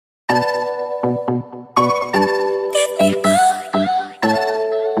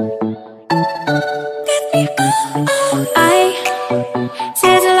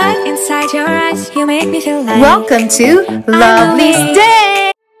Welcome to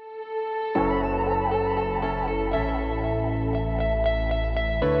Lovelysday.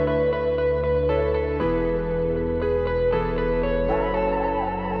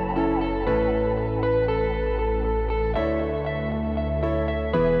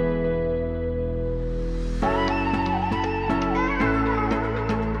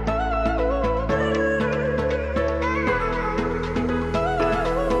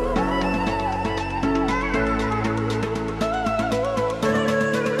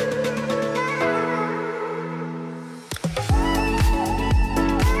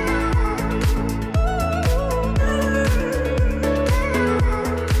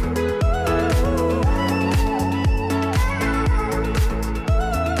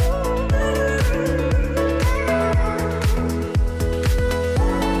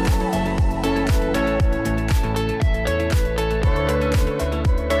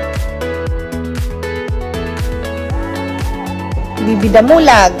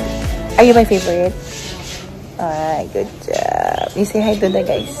 Bibidamulag. Are you my favorite? Alright, good job. You say hi to the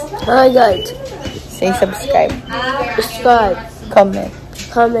guys. Hi guys. Say subscribe. Subscribe. Comment.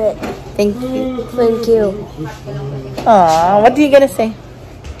 Comment. Thank you. Thank you. Aww, what are you gonna say?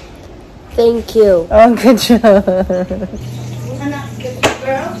 Thank you. Oh, good job.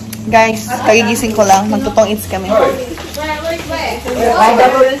 Guys, kagigising ko lang. Magtutong eats kami.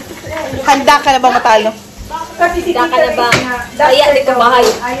 Handa ka na ba matalo? Handa ka na ba? Kaya di ka bahay.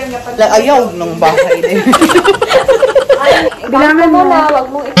 Ayaw ng bahay din. Bilangan mo na. Huwag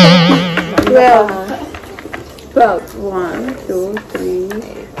mong ito. 12. 1, 2, 3,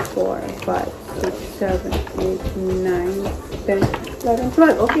 4, 5, 6, 7, 8, 9, 10, 11,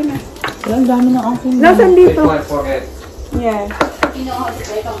 12. Okay na. Ang dami ng aking. Nasaan dito? Yes. You know how to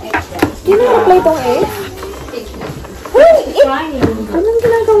play tong egg? Anong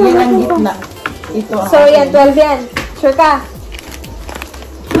ginagawa mo? Yan ang gitna. Ito. So yan, 12 yan. Sure ka?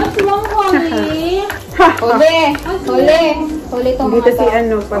 What's wrong, Holly? Huli tong Dito si mga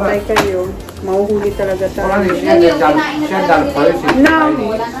to. patay kayo. Mauhuli talaga tayo. No.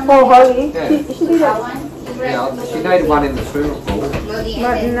 Oh, Holly. She made one in the swimming pool.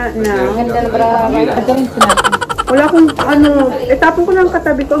 Not now. Ganda na bra. Pagaling ko natin. Wala akong, tapon ko lang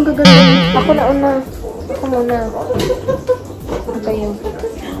katabi ko. Ang gagawin. Ako na una. Ako muna. Okay yun.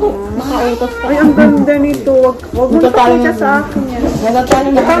 Makautos ka. Ay, ang ganda nito. Wag mo nakakita sa akin yan.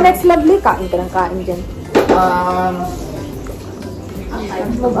 Ikaw next lovely. Kain ka ng kain dyan.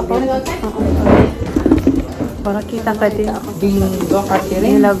 Para kita ka din. Bingo ka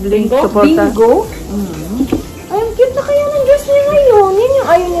rin. Lovely. Supporta. Bingo? Ay, ang cute na kaya ng dress niya ngayon. Yan yung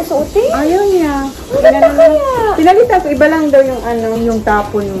ayaw niya suotin. Ayaw niya. Kaya. Pinalita ko, iba lang daw yung yung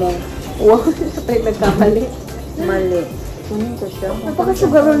tapon mo. Wow, sabay nagkamali. Mali. Ano ko siya?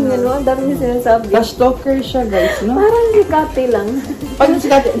 Napakasugaron niya, no? Ang dami niya sinasabi. Pa-stalker siya, guys, no? Parang si Kati lang. Pag si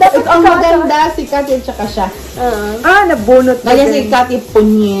Kati, ang maganda si Kati at saka siya. Nabunot na Kaya din. si Kati,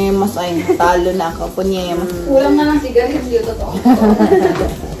 punyemas. Ay, talo na ako, punyemas. Kulang na lang sigarilyo, totoo.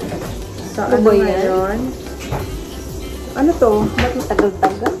 Sa ano ngayon? Ano to? Ba't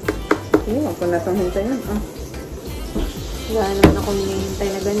matagal-tagal? Huwag ko na itong hintayin. Gaan naman ako hinihintay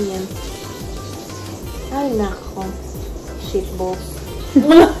na ganyan. Ay, nako. Shitballs.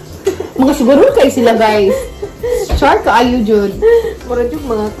 Mga siguro kayo sila, guys. Char ka, ayo, Jude. Mura yung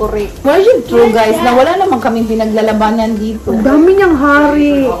mga correct. Why is true, guys, na wala naman kaming pinaglalabanan dito. Ang dami niyang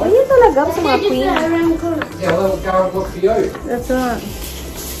hari. Ayun talaga sa mga queen. Yeah, well, go and book for you. That's right.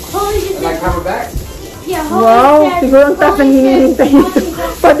 And they come back. Wow, siguro ang taas ng hinihintay nito.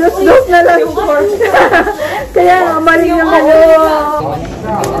 Padus-dus na lang. Kaya mali yung ano.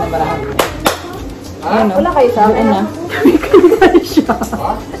 Wala kayo sa akin, na. May queen pa siya.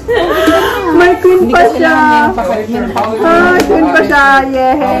 May queen pa siya. Queen pa siya.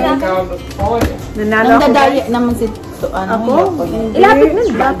 Yeah. Go and find it. Nanalo Ang ako. dadaya naman si Ako? Ilapit na.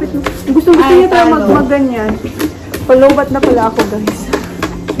 Ilapit na. Gusto niya tayo magmaganyan. Palobat na pala ako, guys.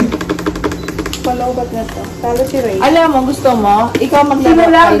 Palobat na to. Talo si Ray. Alam mo, gusto mo, ikaw maglaro.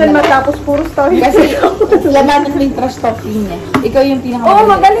 Simulaan din matapos puro story. Kasi labanan mo yung trash talking niya. Ikaw yung pinakamagaling.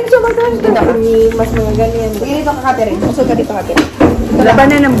 Magaling siya magaling. Mas mga ganyan. Sige dito ka, Catherine. Usog ka dito, Catherine.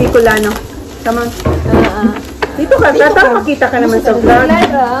 Labanan ng Bicolano. Tama. Dito ka. Tara makita ka naman sa vlog.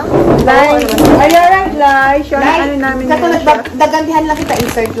 Lai. Ay, alright, Lai. Show na ano namin. Katulad, dagantihan lang kita,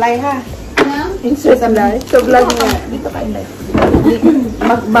 insert Lai, ha? Insert live. So, vlog niya. Dito ka, Inday.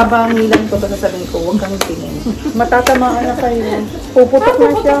 Magbabangilan ko ba sasabihin ko, huwag kang tingin. Matatamaan na kayo. Puputok na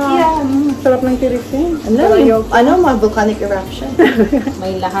siya. Sarap ng tirisin. Ano, mga volcanic eruption.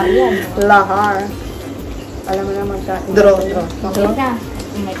 May lahar yan. Lahar. Alam mo naman sa... Draw. Okay na.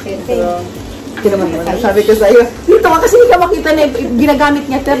 May sensei. Hindi naman yun. Sabi ko sa'yo. Dito ka kasi hindi ka makita na ginagamit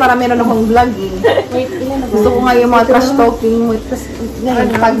niya ito para meron akong vlog eh. Wait, ilan na ba? Gusto ko nga yung mga trash talking mo. Tapos ngayon,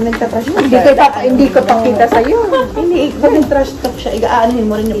 pag nagtatrash talk, Hindi ko pakita sa'yo. hindi, pag nag-trash talk siya, igaanuhin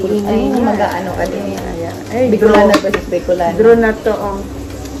mo rin yung pulis. Ay, mag-aano ka din. Bicolana versus Bicolana. Draw na to, oh.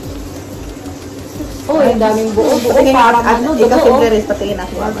 Oh, ang daming buo. Patingin Parang at ano, ikaw dugo. simple rin, patingin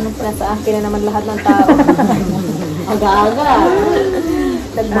ako. Nasa akin na naman lahat ng tao. Aga-aga.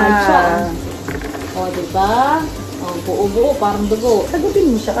 Nagmarcha. O, diba? O, buo-buo, parang dugo.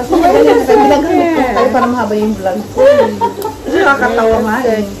 Sagutin mo siya kasi ginagamit ko tayo para mahaba yung vlog ko. Kasi nakakatawa nga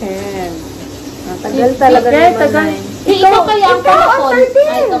eh. Tagal talaga naman. Tagal. Ikaw kaya ang panapon. Ay,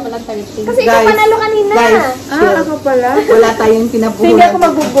 ikaw palang 13. Kasi ikaw panalo kanina. Guys, Ako pala. wala tayong kinabuhulan. Hindi ako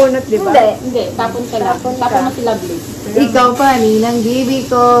magbubunot, di ba? Hindi, tapon ka lang. Tapon mo si Lovely. Ikaw pa, ninang baby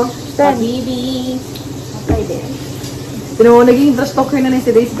ko. Habibi. Okay din. Sino mo, naging trash talker na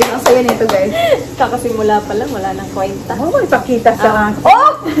si Daisy. Kaya ang saya nito, guys. Kakasimula pa lang, wala nang kwenta. Ako ipakita sa akin.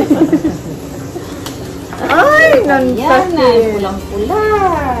 Oh! Ay, Yan na, non-pasir. pulang-pula.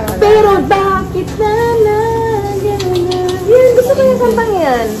 Pero bakit na lang? Yan, gusto ko yung kantang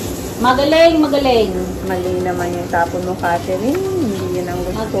yan. Magaling, magaling. Mali naman yung tapon mo, Catherine. Hindi yun ang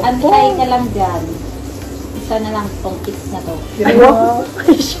gusto ko. Mag-antay ka lang dyan. Isa na lang tong kiss na to. Wow.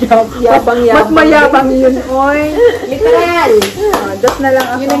 Mas mayabang yun, oy. Literal. Dos na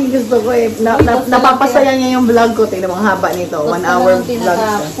lang Yun ako. ang gusto ko eh. Napapasaya niya yung vlog ko. Tingnan mo, ang haba nito. 1 hour vlog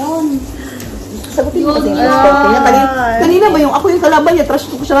siya. Sagutin mo kasi yung trash talk niya. Kanina ba yung ako yung kalaban niya, trash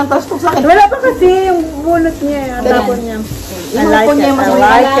talk siya ng trash talk sa akin. Wala pa kasi yung bunot niya. Ang tapon niya. I Yung like hapon niya, it. mas I may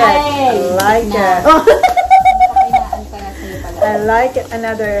like it. I like it. Kainaan ka na sa'yo pala. I like it.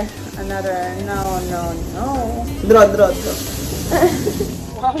 Another. No. Draw.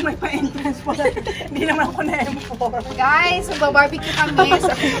 Wow, may pa-entrance pala. Hindi naman ako na-M4. Guys, magbabarbecue kami.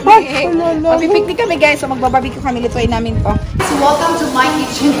 So, mapipiknik kami guys. So, magbabarbecue kami. Lutuin namin to. So, welcome to my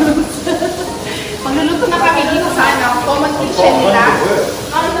kitchen. Magluluto na kami dito sa common kitchen nila.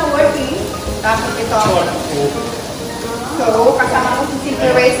 Ano na working? Tapos ito. So, kasama ko si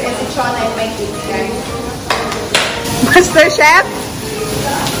Silver Race and si Chona and my kids, guys. Master Chef?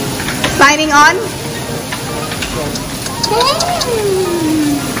 Signing on?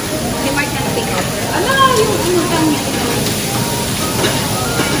 Si Mark na pick up. Ano yung umutang niya?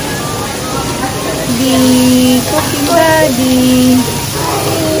 Cooking daddy.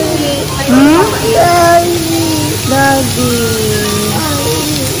 Daddy.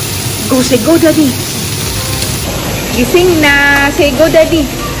 Go, say go, daddy. Gising na. Say go, daddy.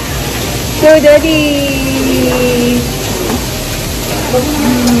 Go, daddy.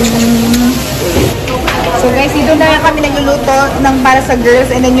 So guys, dito na kami nagluluto ng para sa girls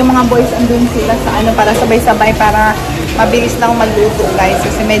and then yung mga boys andun sila sa ano para sabay-sabay para mabilis lang magluto guys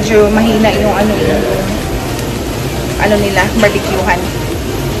kasi medyo mahina yung ano nila, barbecuehan.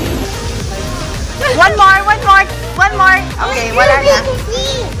 One more. Okay, wala na.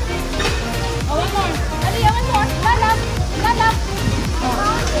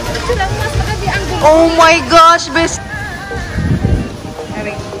 Oh my gosh, best.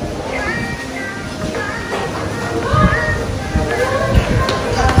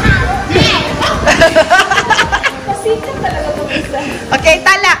 Okay,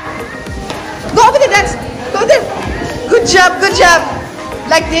 tala. Go over the dance. Go there. Good job.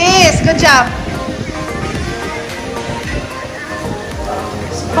 Like this. Good job.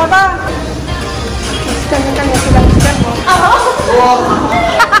 Baba.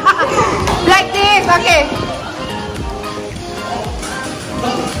 Like this. Okay.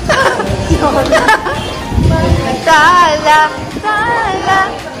 Tala.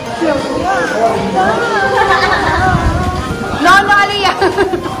 No, Aliyah.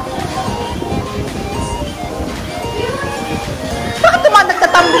 Bakit naman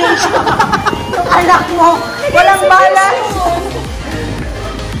nagtatambling siya? Anak mo, walang balas.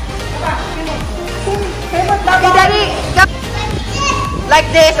 Okay, Daddy. Like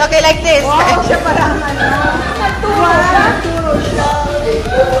this, okay, like this. Wow, siya parang ano. Naturo siya.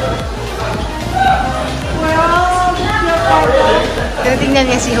 Tinitingnan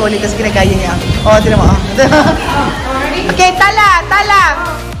niya si Holly, tapos ginagaya niya. Oh, tinan mo. Okay, tala.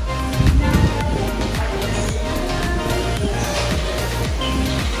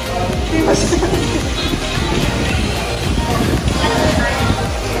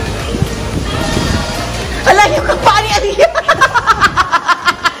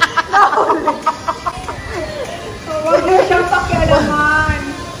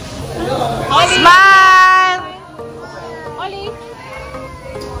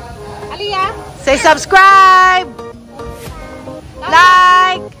 Say subscribe!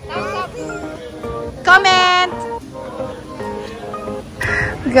 Like! Comment!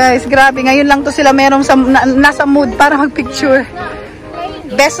 Guys, grabe. Ngayon lang to sila merong nasa mood para magpicture.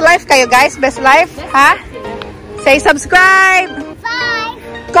 Best life kayo, guys. Best life. Ha? Say subscribe!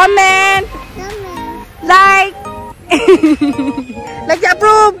 Comment! Like! Like,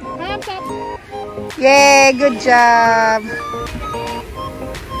 approve! Yay! Good job!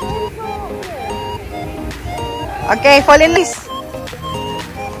 Okay, fall in list.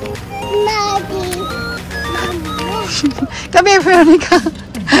 Come here, Veronica.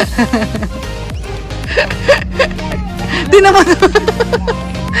 Tinan mo.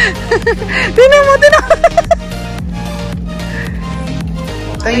 Tinan mo.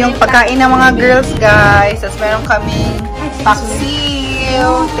 Ito yung pagkain ng mga girls, guys. Tapos meron kaming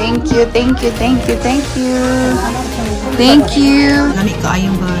paksiw. Thank you. Lami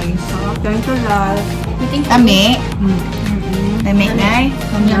kaayong, guys. Thank you, love. Lami. Lami, nay.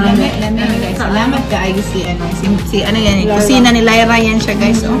 Lami, guys. Salamat kaayo si ano yan. Kusina ni Lyra yan siya,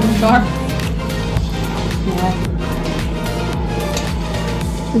 guys. Oh.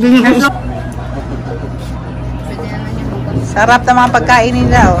 Sarap na mga pagkain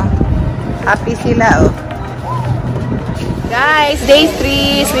nila, oh. Happy sila, oh. Guys, day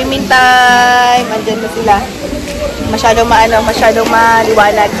 3, swimming time. Andyan na sila. Masyadong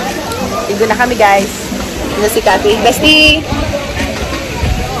maliwanag. Tigo na kami, guys. Ito si Kathy. Bestie!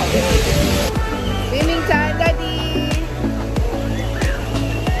 Swimming time, Daddy!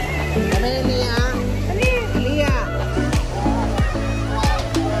 Kami na Lia. Lia!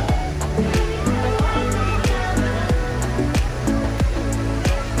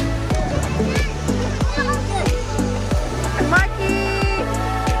 Marky!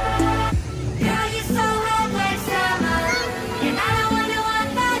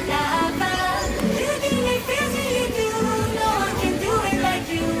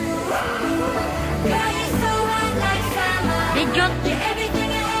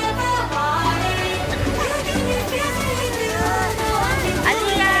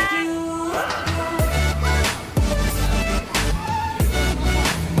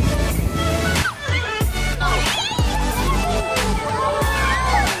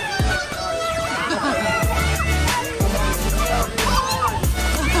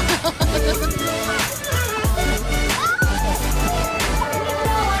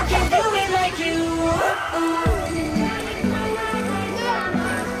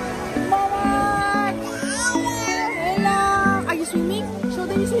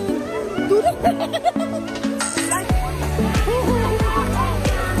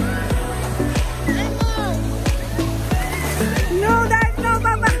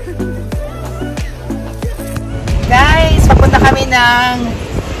 Guys, papunta kami ng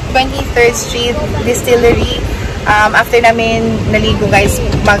 23rd Street Distillery. After namin naligo, guys,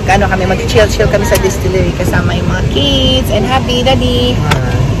 mag-chill kami sa distillery kasama yung mga kids and happy daddy.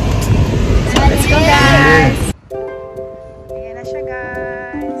 So, let's go, guys. Ayan na siya,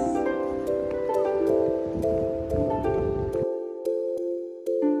 guys.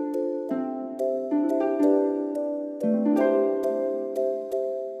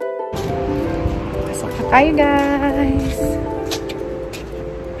 Pasok na tayo, guys.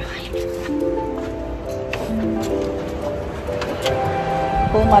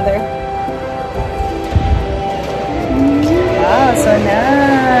 Oh, mother. Wow, so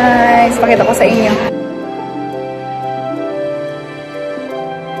nice. Pakita ko sa inyo.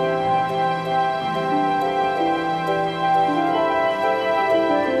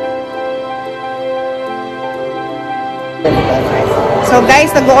 So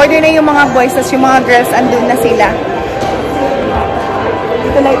guys, nag-order na yung mga boys, tapos yung mga girls andun na sila.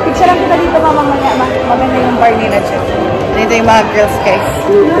 Dito lang, picture lang kita dito mamamaya. Maganda yung bar nila dyan. Dito yung mga girls, guys.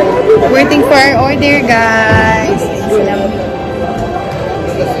 Waiting for our order, guys. Sila mo.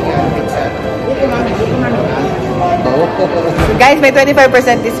 So guys, may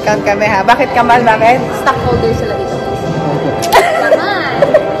 25% discount kami, ha? Bakit, Kamal? Bakit? Stockholder sila dito.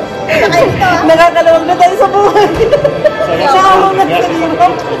 Nakakalawag na tayo sa buhay. Saan na dito?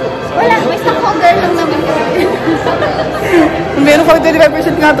 Wala, may stockholder lang naman. Meron kami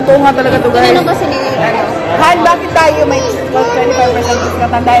 25% nga. Totoo nga talaga to, guys. Ano kasi Han, bakit tayo may 25%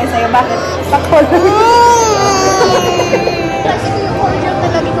 discount? Dahil sa'yo, bakit? Stockholder. Kasi yung cordial na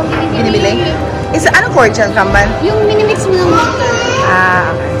lagi kong Binibili? Anong cordial, Kambal? Yung minimix mo ng water.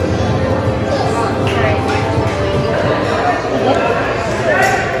 Ah, okay.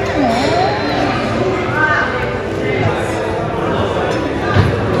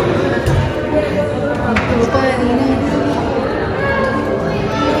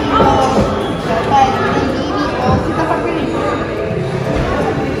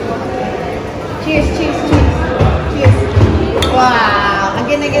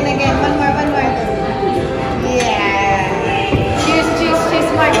 again. One more. Yeah. Cheers,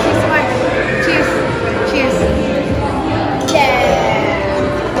 Mark. Cheers. Yeah.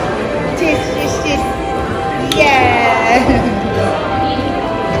 Cheers. Yeah.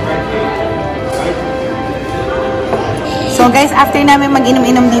 So guys, after namin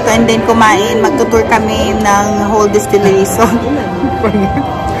mag-inom-inom dito and then kumain, magtutour kami ng whole distillery. So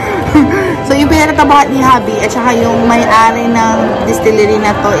yung pinatabahat ni Habi at saka yung may-ari ng distillery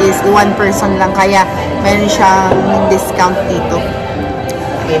na to is one person lang, kaya meron siyang discount dito.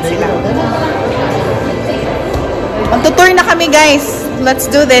 Ayan sila. Magtutour na kami guys. Let's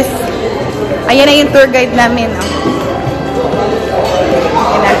do this. Ayan na yung tour guide namin.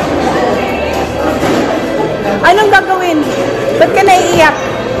 Ayan na. Anong gagawin? Ba't ka naiiyak?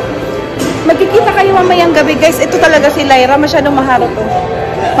 Magkikita kayo mamayang gabi, guys. Ito talaga si Lyra. Masyadong maharap to.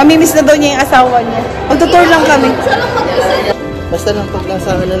 Mamimiss na daw niya yung asawa niya. Magtutour lang kami. Basta lang pag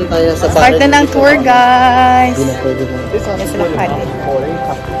nasa ano tayo sa Start na ng tour, guys. Hindi na pwede na. Yan sila kali.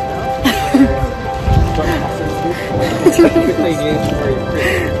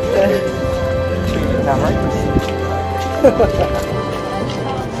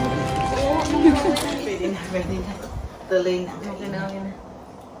 Pwede na. Tuloy na.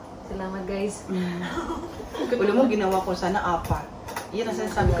 Salamat guys. Ulo mo, ginawa ko sana 4. Yan ang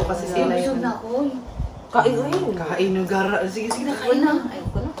sinasabi ko kasi sila Busog yun. na ako. Kain yung gara. Sige na, Ayoko kain na. na.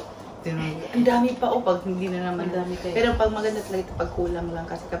 Ayoko na. Ang dami pa pag hindi na naman. Ang dami kayo. Pero pag maganda talaga ito, pag kulang lang.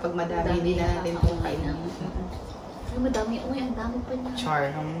 Kasi kapag madami, hindi na natin ito kain. Ay, madami. Uy, ang dami pa niya.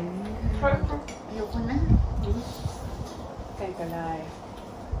 Char. Ayoko na. Kaya kalay.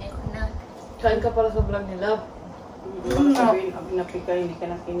 Ayoko na. Kain ka para sa vlog ni Love. Sabihin, napika, hindi ka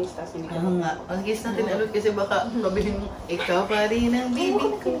nakinis, tapos hindi ka nga. Ang gis natin alot kasi baka sabihin mo, ikaw pa rin ang baby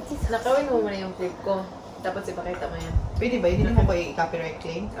ko. Nakawin mo muna yung clip ko. Dapat ipakita mo yan. Pwede ba? Hindi naman ko i-copyright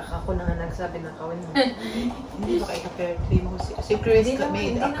claim? Ako na nga nagsabi na kawin mo. Hindi ba i-copyright claim mo? Si Chris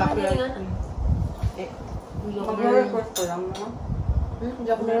made a copyright claim. Mag-record ko lang, no? Hindi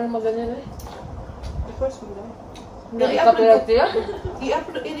ako meron maganyan eh. Request mo lang. Hindi i-copyright yan?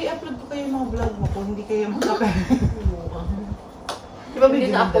 I-upload ko kayo yung mga vlog mo kung hindi kayo mag-copyright. Di ba Hindi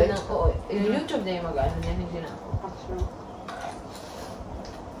video na mo ako dahil? na ako. YouTube na yung mag-ano niyan, hindi na ako.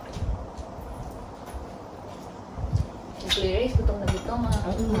 Clear gutom na gutom ha.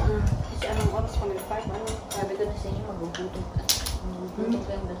 Kasi anong oras pa nila 5? Ano? Sabi ko na sa inyo, magugutom ka. Magugutom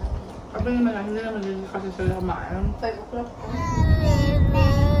kayong dalawa. Sabi naman lang, hindi naman din kasi sila kumain. 5 o'clock.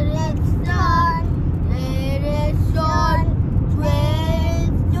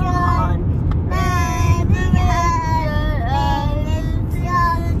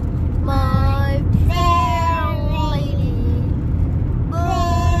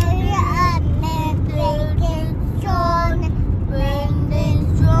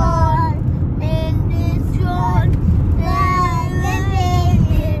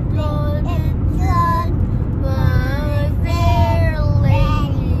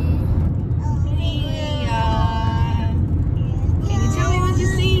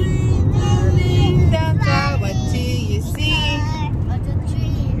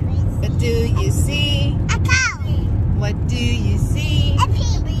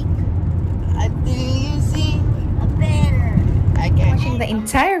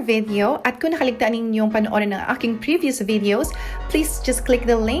 Entire video at kung nakaligtaan ninyong panoorin ng aking previous videos, please just click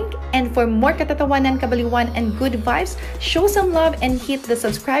the link, and for more katatawanan, kabaliwan, and good vibes, show some love and hit the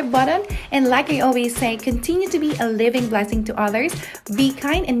subscribe button, and like I always say, continue to be a living blessing to others, be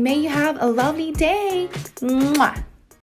kind, and may you have a lovely day. Mwah!